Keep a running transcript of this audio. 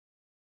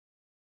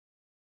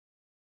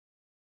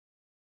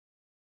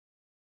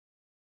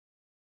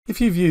If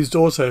you've used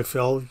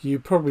autofill, you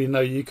probably know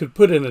you could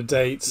put in a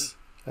date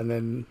and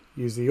then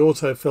use the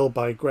autofill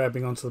by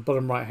grabbing onto the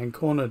bottom right hand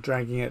corner,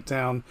 dragging it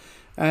down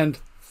and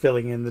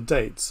filling in the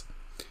dates.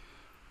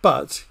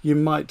 But you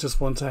might just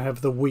want to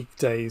have the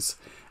weekdays,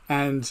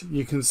 and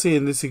you can see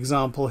in this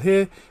example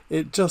here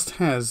it just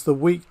has the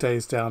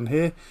weekdays down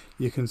here.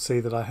 You can see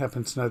that I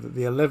happen to know that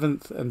the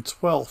 11th and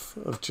 12th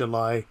of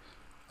July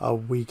are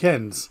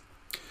weekends.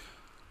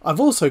 I've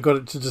also got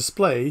it to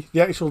display the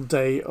actual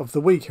day of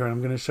the week here, and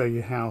I'm going to show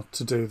you how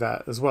to do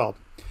that as well.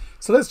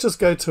 So let's just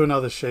go to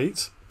another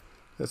sheet.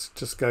 Let's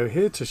just go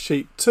here to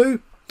sheet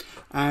 2,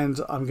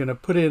 and I'm going to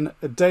put in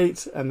a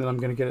date, and then I'm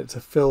going to get it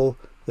to fill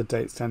the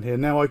dates down here.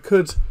 Now I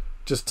could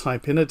just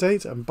type in a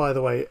date, and by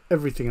the way,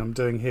 everything I'm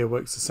doing here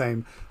works the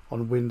same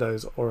on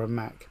Windows or a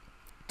Mac.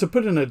 To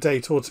put in a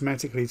date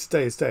automatically,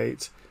 today's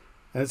date,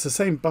 and it's the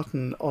same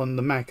button on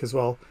the Mac as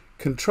well,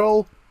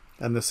 Control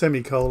and the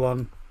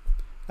semicolon,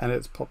 and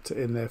it's popped it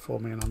in there for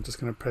me, and I'm just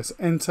going to press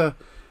enter.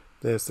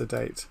 There's the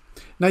date.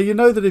 Now you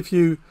know that if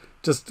you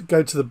just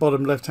go to the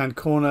bottom left hand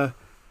corner,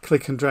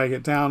 click and drag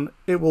it down,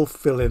 it will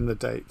fill in the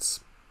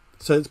dates.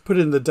 So it's put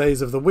in the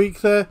days of the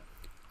week there.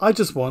 I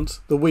just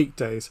want the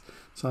weekdays,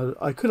 so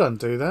I could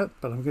undo that,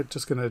 but I'm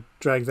just going to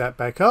drag that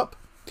back up.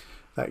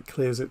 That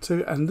clears it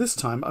too, and this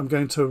time I'm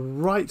going to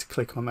right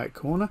click on that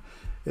corner.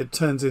 It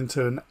turns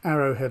into an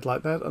arrowhead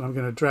like that, and I'm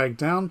going to drag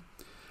down.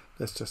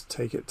 Let's just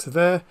take it to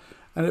there,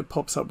 and it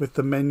pops up with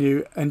the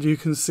menu, and you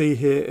can see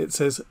here it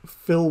says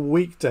fill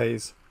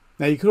weekdays.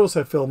 Now you could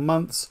also fill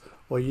months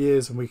or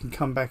years, and we can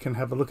come back and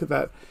have a look at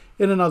that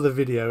in another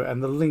video,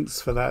 and the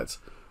links for that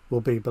will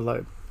be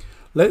below.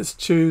 Let's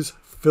choose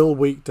fill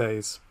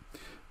weekdays.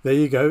 There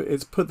you go,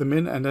 it's put them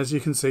in, and as you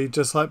can see,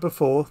 just like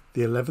before,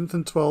 the 11th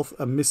and 12th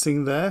are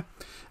missing there,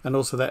 and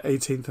also that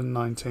 18th and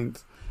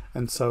 19th,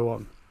 and so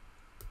on.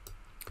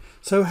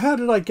 So how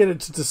did I get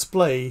it to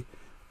display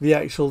the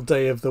actual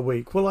day of the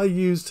week? Well, I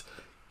used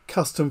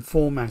custom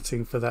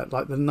formatting for that,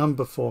 like the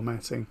number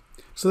formatting.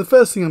 So the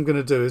first thing I'm going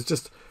to do is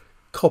just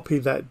copy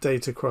that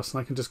date across,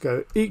 and I can just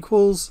go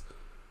equals,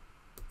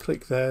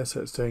 click there,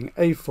 so it's doing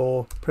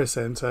A4, press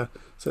enter,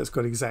 so it's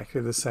got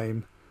exactly the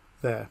same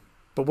there.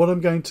 But what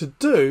I'm going to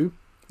do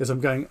is I'm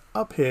going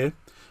up here,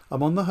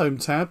 I'm on the home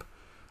tab,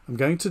 I'm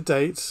going to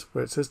date,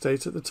 where it says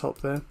date at the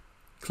top there,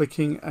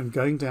 clicking and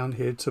going down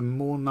here to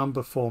more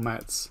number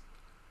formats.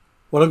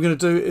 What I'm going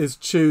to do is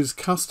choose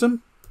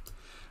custom,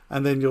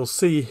 and then you'll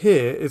see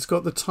here it's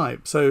got the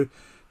type. So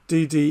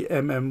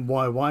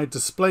DDMMYY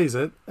displays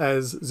it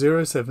as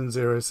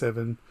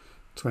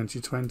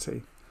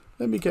 0707-2020.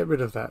 Let me get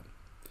rid of that.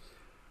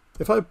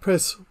 If I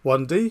press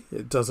 1D,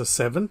 it does a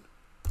 7.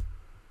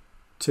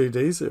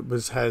 2Ds, it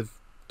was had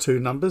two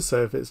numbers,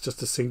 so if it's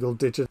just a single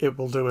digit, it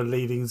will do a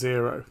leading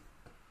 0.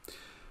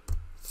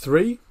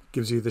 3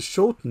 gives you the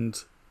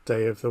shortened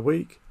day of the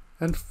week,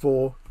 and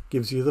 4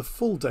 gives you the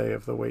full day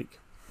of the week.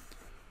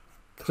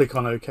 Click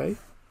on OK.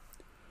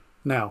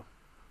 Now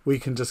we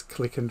can just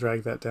click and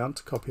drag that down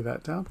to copy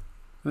that down.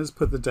 Let's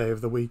put the day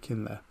of the week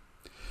in there.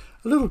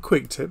 A little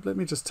quick tip, let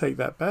me just take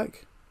that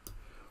back.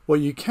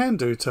 What you can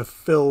do to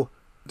fill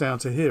down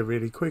to here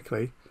really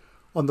quickly,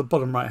 on the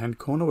bottom right hand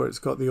corner where it's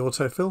got the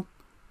autofill,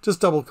 just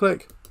double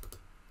click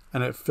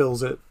and it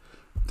fills it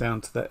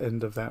down to the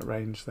end of that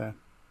range there.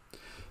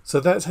 So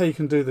that's how you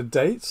can do the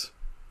date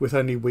with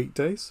only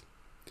weekdays.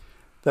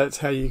 That's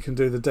how you can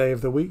do the day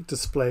of the week,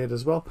 display it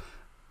as well.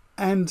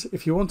 And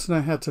if you want to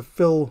know how to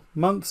fill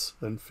months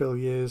and fill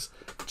years,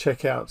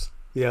 check out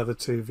the other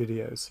 2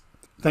 videos.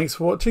 Thanks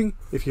for watching.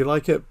 If you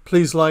like it,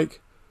 please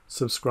like,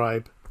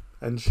 subscribe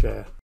and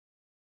share.